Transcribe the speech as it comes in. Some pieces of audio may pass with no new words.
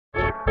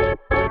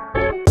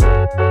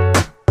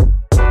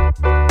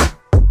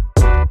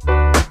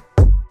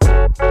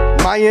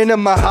Crying in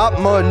my hot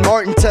mud,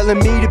 Martin telling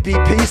me to be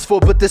peaceful,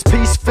 but this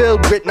piece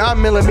filled with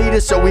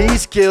 9mm, so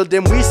he's killed,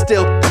 and we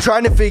still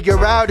trying to figure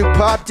out who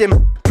popped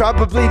him.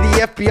 Probably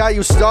the FBI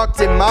who stalked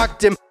him,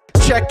 mocked him.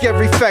 Check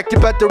every fact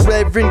about the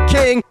Reverend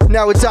King.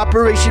 Now it's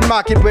Operation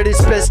Mock It, but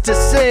it's best to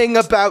sing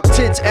about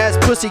tits, ass,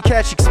 pussy,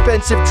 cash,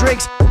 expensive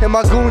drinks, and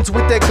my goons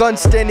with their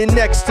guns standing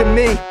next to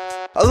me.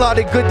 A lot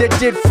of good that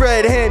did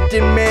Fred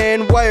Hampton,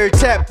 man.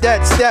 Wiretap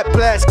that stat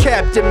blast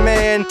captain,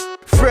 man.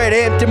 Fred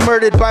Hampton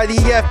murdered by the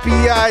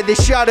FBI. They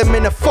shot him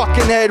in the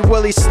fucking head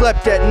while he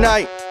slept at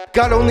night.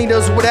 God only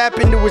knows what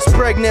happened to his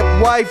pregnant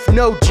wife.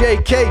 No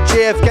JK,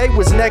 JFK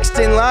was next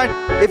in line.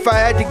 If I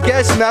had to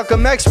guess,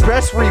 Malcolm X,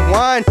 press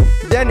rewind.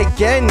 Then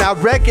again, I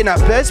reckon I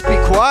best be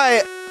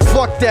quiet.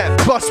 Fuck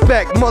that, bust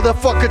back,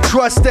 motherfucker,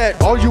 trust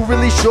that. Are you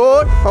really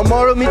sure?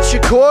 Amaro meets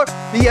Shakur?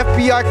 The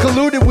FBI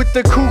colluded with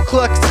the Ku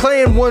Klux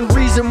Klan. One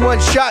reason, one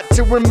shot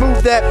to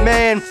remove that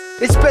man.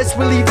 It's best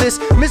we leave this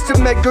Mr.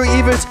 Medgar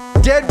Evers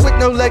dead with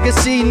no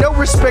legacy, no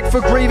respect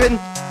for grieving.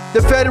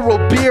 The Federal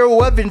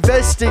Bureau of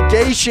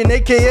Investigation,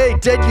 aka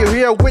dead you're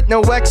here with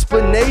no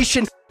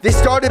explanation. They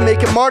started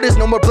making martyrs,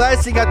 no more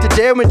blasting out the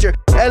Derringer.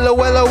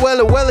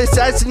 LOL,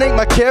 assassinate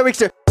my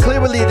character.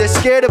 Clearly they're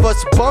scared of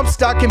us. Bump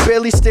stock can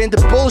barely stand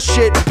the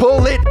bullshit.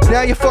 Pull it,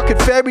 now you're fucking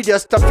fairy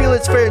dust. I feel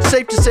it's fair and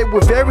safe to say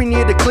we're very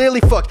near to clearly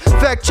fucked.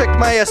 Fact check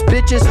my ass,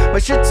 bitches. My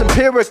shit's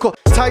empirical.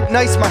 Type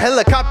nice, my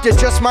helicopter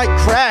just might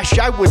crash.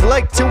 I would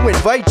like to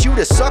invite you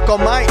to suck on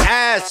my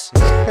ass.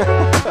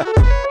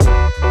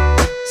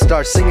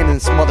 Start singing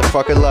this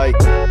motherfucker like,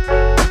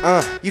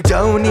 you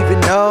don't even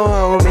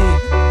know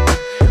me.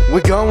 We're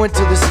going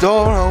to the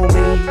store,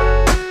 homie.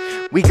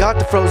 We got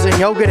the frozen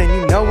yogurt and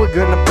you know we're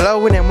gonna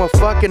blow it. And we're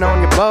fucking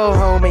on your bow,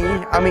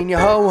 homie. I mean your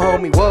hoe,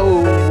 homie,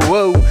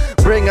 whoa.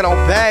 Bring it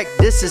on back,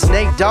 this is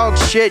Nate Dogg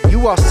shit.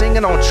 You all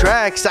singing on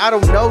tracks, I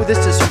don't know,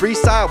 this is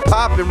freestyle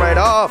popping right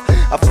off.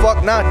 I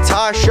fuck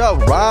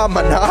Natasha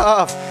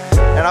Romanoff.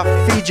 And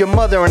I feed your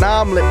mother an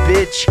omelet,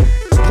 bitch.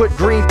 Put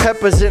green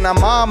peppers in,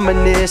 I'm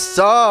ominous.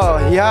 Oh,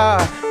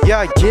 yeah,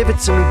 give it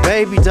to me,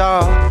 baby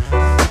doll.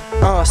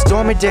 Oh,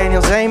 Stormy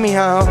Daniels, Amy,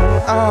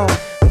 oh,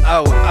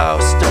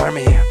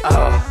 Stormy,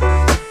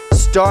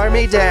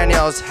 Stormy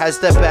Daniels has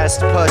the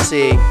best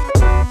pussy.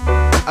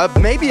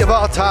 Maybe of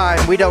all time,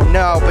 we don't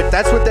know, but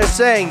that's what they're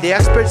saying. The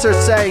experts are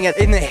saying it.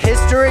 In the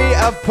history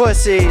of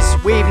pussies,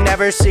 we've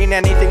never seen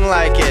anything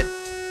like it.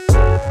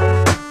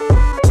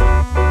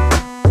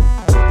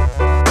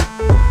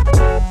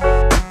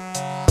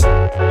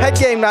 Head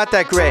game not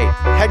that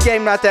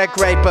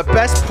great, but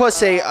best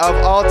pussy of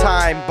all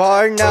time,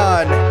 bar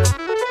none.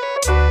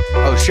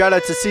 Oh, shout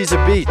out to Caesar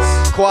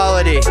Beatz.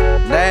 Quality.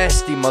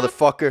 Nasty,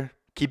 motherfucker.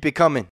 Keep it coming.